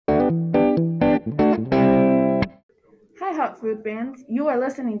Hi, Hot Food fans. You are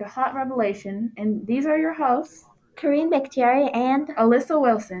listening to Hot Revelation, and these are your hosts, Kareen, Bakhtiari, and Alyssa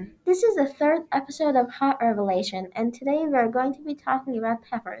Wilson. This is the third episode of Hot Revelation, and today we are going to be talking about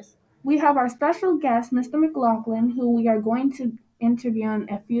peppers. We have our special guest, Mr. McLaughlin, who we are going to interview in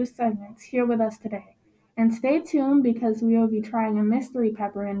a few segments here with us today. And stay tuned because we will be trying a mystery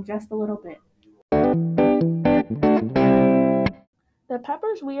pepper in just a little bit. The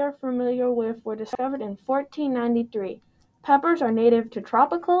peppers we are familiar with were discovered in 1493. Peppers are native to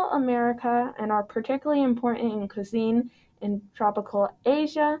tropical America and are particularly important in cuisine in tropical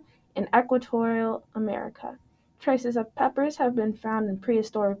Asia and equatorial America. Traces of peppers have been found in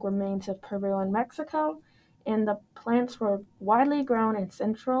prehistoric remains of Peru and Mexico, and the plants were widely grown in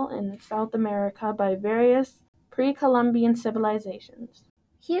Central and South America by various pre-Columbian civilizations.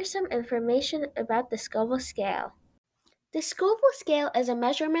 Here's some information about the Scoville scale. The Scoville scale is a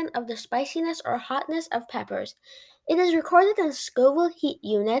measurement of the spiciness or hotness of peppers. It is recorded in Scoville heat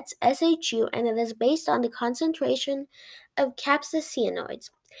units, SHU, and it is based on the concentration of capsaicinoids.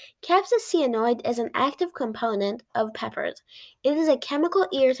 Capsaicinoid is an active component of peppers. It is a chemical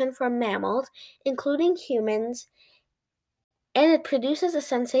irritant for mammals, including humans, and it produces a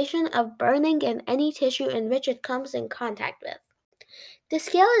sensation of burning in any tissue in which it comes in contact with. The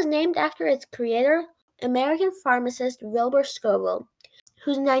scale is named after its creator, American pharmacist Wilbur Scoville,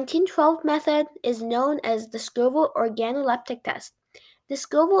 whose 1912 method is known as the Scoville organoleptic test. The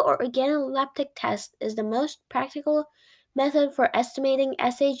Scoville organoleptic test is the most practical method for estimating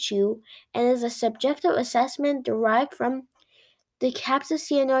SHU and is a subjective assessment derived from the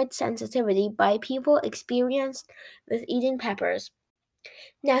capsaicinoid sensitivity by people experienced with eating peppers.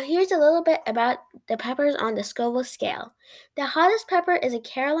 Now here's a little bit about the peppers on the Scoville scale. The hottest pepper is a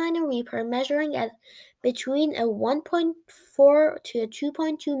Carolina Reaper measuring at between a 1.4 to a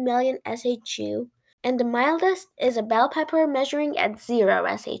 2.2 million SHU, and the mildest is a bell pepper measuring at 0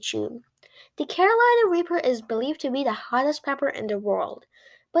 SHU. The Carolina Reaper is believed to be the hottest pepper in the world,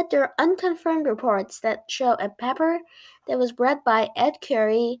 but there are unconfirmed reports that show a pepper that was bred by Ed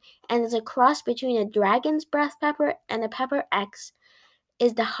Curry and is a cross between a dragon's breath pepper and a pepper X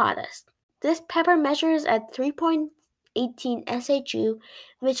is the hottest. This pepper measures at 3.18 SHU,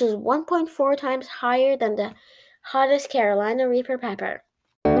 which is 1.4 times higher than the hottest Carolina Reaper pepper.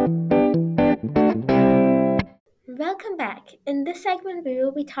 Welcome back. In this segment, we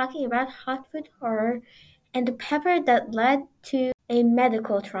will be talking about hot food horror and the pepper that led to a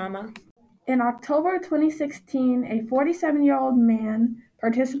medical trauma. In October 2016, a 47-year-old man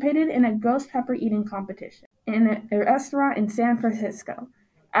participated in a ghost pepper eating competition in a restaurant in San Francisco.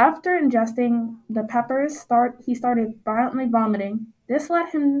 After ingesting the peppers, he started violently vomiting. This led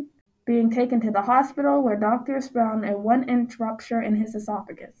him being taken to the hospital where doctors found a 1-inch rupture in his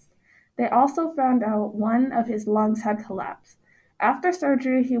esophagus. They also found out one of his lungs had collapsed. After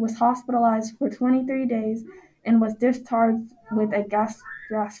surgery, he was hospitalized for 23 days and was discharged with a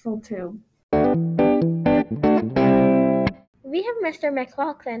gastral tube. We have Mr.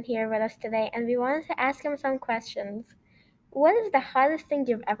 McLaughlin here with us today, and we wanted to ask him some questions. What is the hottest thing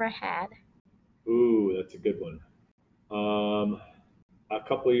you've ever had? Ooh, that's a good one. A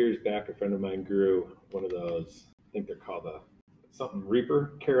couple of years back, a friend of mine grew one of those. I think they're called something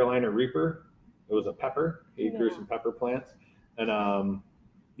Reaper, Carolina Reaper. It was a pepper. He grew some pepper plants, and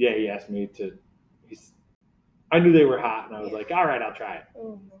he asked me to. I knew they were hot, and I was like, "All right, I'll try it."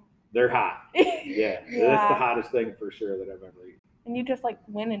 Ooh. They're hot. Yeah, that's the hottest thing for sure that I've ever eaten. And you just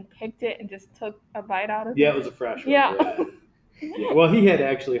went and picked it and just took a bite out of it? Yeah, it was a fresh one. Yeah. Yeah. Well, he had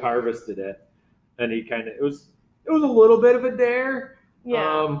actually harvested it, and he it was a little bit of a dare.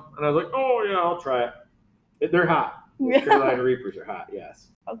 Yeah. And I was like, "Oh yeah, I'll try it." They're hot. Those Carolina Reapers are hot. Yes.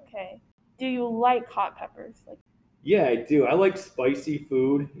 Okay. Do you like hot peppers? Yeah, I do. I like spicy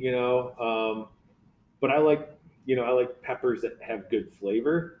food, but I like peppers that have good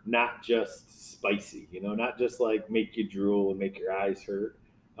flavor, not just spicy, not just make you drool and make your eyes hurt.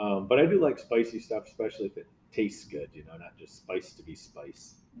 But I do like spicy stuff, especially if it tastes good, not just spice to be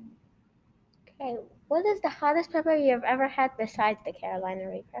spice. Okay, what is the hottest pepper you've ever had besides the Carolina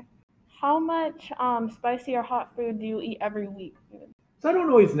Reaper? How much spicy or hot food do you eat every week? So I don't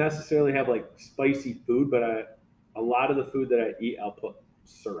always necessarily have spicy food, but a lot of the food that I eat, I'll put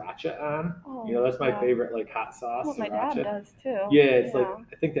sriracha on. Oh, that's my favorite hot sauce. Well, sriracha. My dad does too. Yeah, it's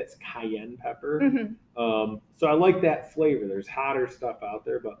I think that's cayenne pepper. Mm-hmm. So I like that flavor. There's hotter stuff out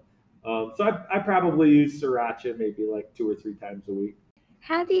there, but so I probably use sriracha maybe 2 or 3 times a week.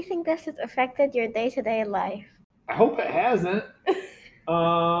 How do you think this has affected your day-to-day life? I hope it hasn't.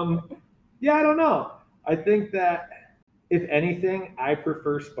 Yeah, I don't know. I think that if anything, I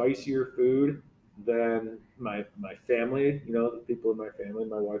prefer spicier food than my family, the people in my family,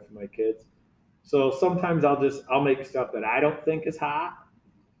 my wife and my kids. So sometimes I'll make stuff that I don't think is hot,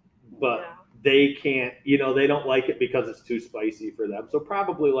 but they can't, they don't like it because it's too spicy for them. So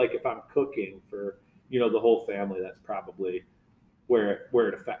probably like if I'm cooking for, the whole family, that's probably where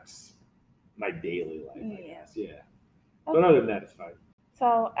it affects my daily life, I guess. Yeah. Okay. But other than that, it's fine.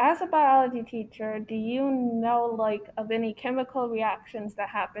 So, as a biology teacher, do you know of any chemical reactions that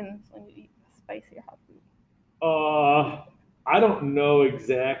happens when you eat spicy or hot food? I don't know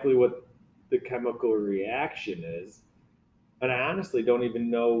exactly what the chemical reaction is, and I honestly don't even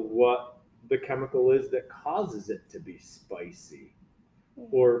know what the chemical is that causes it to be spicy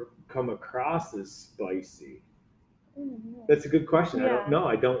or come across as spicy. That's a good question. Yeah.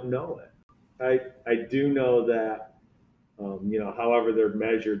 I don't know it. I do know that, however they're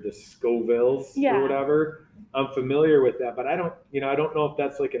measured, the Scovilles or whatever. I'm familiar with that, but I don't know if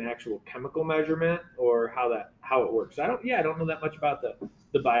that's like an actual chemical measurement or how it works. I don't know that much about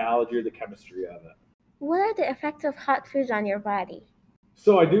the biology or the chemistry of it. What are the effects of hot foods on your body?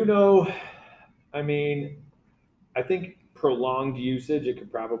 So I do know, I think prolonged usage, it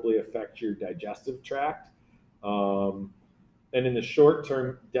could probably affect your digestive tract. And in the short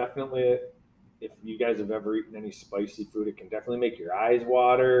term, definitely, if you guys have ever eaten any spicy food, it can definitely make your eyes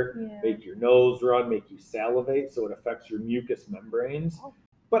water, make your nose run, make you salivate. So it affects your mucous membranes.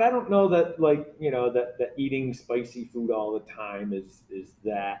 But I don't know that that eating spicy food all the time is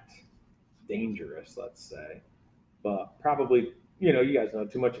that dangerous, let's say. But probably, you guys know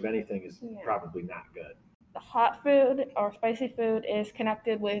too much of anything is probably not good. The hot food or spicy food is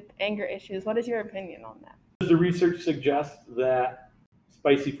connected with anger issues. What is your opinion on that? Does the research suggest that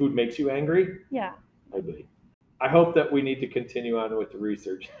spicy food makes you angry? Yeah. Maybe. I hope that we need to continue on with the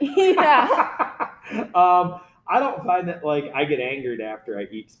research. Yeah. I don't find that I get angered after I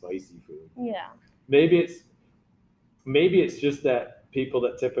eat spicy food. Yeah. Maybe it's just that people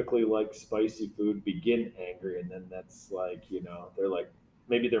that typically like spicy food begin angry, and then that's they're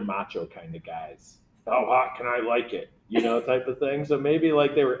maybe they're macho kind of guys. How hot can I like it? Type of thing. So maybe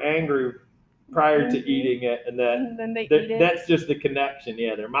they were angry prior to eating it, and then they eat it. That's just the connection.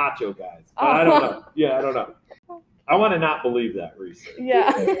 Yeah, they're macho guys. But I don't know. Yeah, I don't know. I want to not believe that research.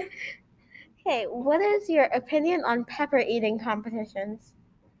 Yeah. Okay, what is your opinion on pepper eating competitions?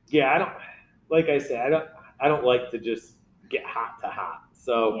 Yeah, I don't. Like I said, I don't like to just get hot to hot.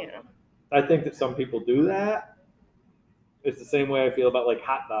 So I think that some people do that. It's the same way I feel about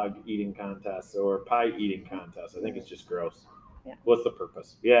hot dog eating contests or pie eating contests. I think it's just gross. Yeah. What's the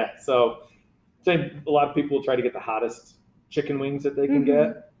purpose? Yeah. So a lot of people try to get the hottest chicken wings that they can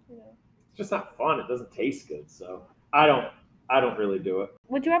get. Yeah. It's just not fun. It doesn't taste good. So I don't really do it.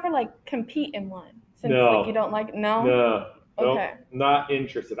 Would you ever compete in one? Since, no. You don't like no? No. Okay. Not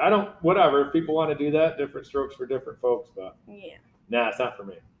interested. I don't. Whatever. If people want to do that, different strokes for different folks. But nah, it's not for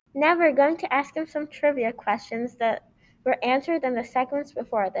me. Now we're going to ask him some trivia questions that were answered in the segments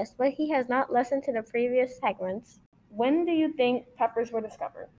before this, but he has not listened to the previous segments. When do you think peppers were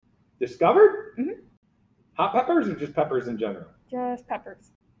discovered? Discovered? Mm-hmm. Hot peppers or just peppers in general? Just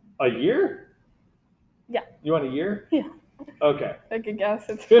peppers. A year? Yeah. You want a year? Yeah. Okay. I could guess.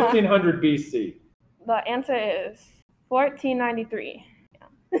 It's 1500 BC. The answer is 1493.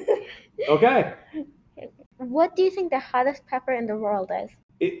 Yeah. Okay. What do you think the hottest pepper in the world is?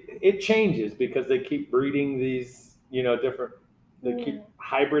 It changes because they keep breeding these, different, they keep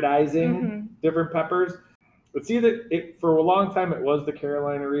hybridizing different peppers. It's either, for a long time it was the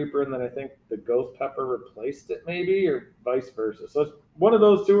Carolina Reaper, and then I think the ghost pepper replaced it maybe, or vice versa. So it's one of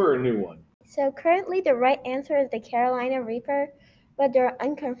those two or a new one. So currently the right answer is the Carolina Reaper, but there are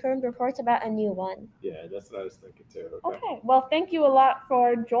unconfirmed reports about a new one. Yeah, that's what I was thinking too. Okay. Well, thank you a lot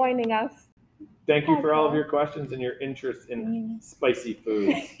for joining us. Thank you for all of your questions and your interest in spicy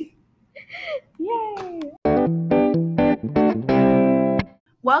foods. Yay!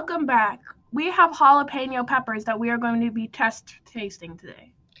 Welcome back. We have jalapeno peppers that we are going to be test tasting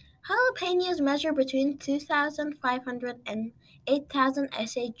today. Jalapenos measure between 2,500 and 8,000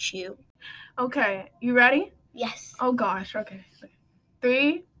 SHU. Okay, you ready? Yes. Oh gosh, okay.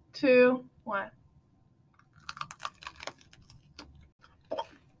 3, 2, 1.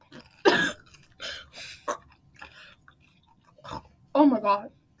 Oh my god.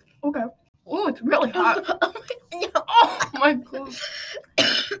 Okay. Oh, it's really hot. Oh my god.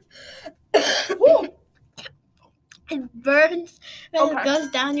 It burns when it goes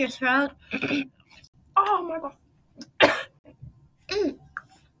down your throat. Oh my god.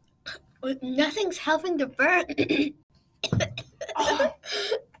 Nothing's helping the burn. Oh.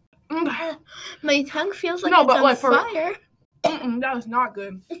 My tongue feels like it's on fire. That is not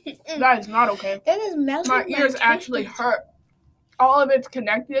good. That is not okay. That is melting My ears actually hurt. All of it's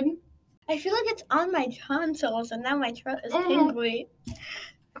connected. I feel like it's on my tonsils, and now my throat is tingly.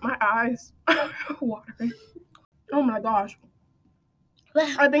 My eyes are watering. Oh my gosh.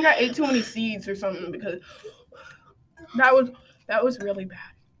 I think I ate too many seeds or something because that was really bad.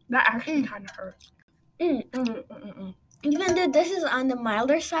 That actually kind of hurt. Even though this is on the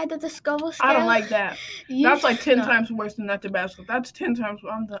milder side of the Scoville scale. I don't like that. That's like 10 times worse than that Tabasco. That's 10 times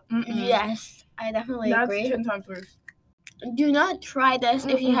on the. Yes, I definitely agree. That's 10 times worse. Do not try this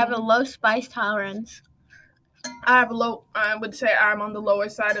if you have a low spice tolerance. I would say I'm on the lower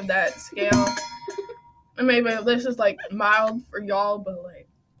side of that scale. And maybe this is like mild for y'all, but like.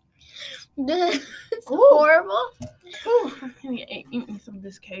 This is horrible. Ooh, can you eat me some of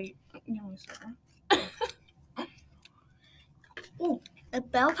this cake? Give me some. Ooh, a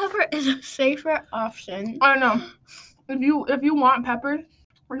bell pepper is a safer option. I know. If you want peppers,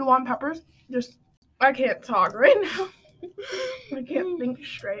 just I can't talk right now. I can't think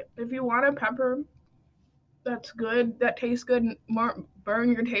straight. If you want a pepper that's good, that tastes good, and won't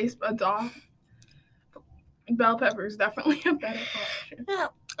burn your taste buds off, bell pepper is definitely a better option. Yeah,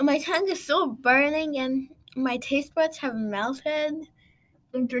 my tongue is still burning and my taste buds have melted.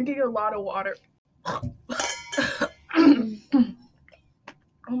 I'm drinking a lot of water.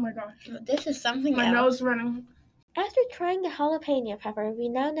 Oh my gosh. This is something My else. nose running. After trying the jalapeno pepper, we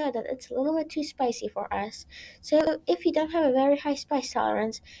now know that it's a little bit too spicy for us. So if you don't have a very high spice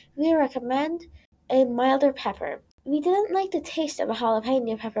tolerance, we recommend a milder pepper. We didn't like the taste of a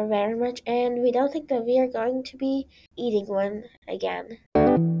jalapeno pepper very much, and we don't think that we are going to be eating one again.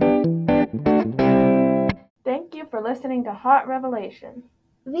 Thank you for listening to Hot Revelation.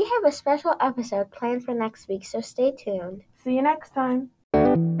 We have a special episode planned for next week, so stay tuned. See you next time.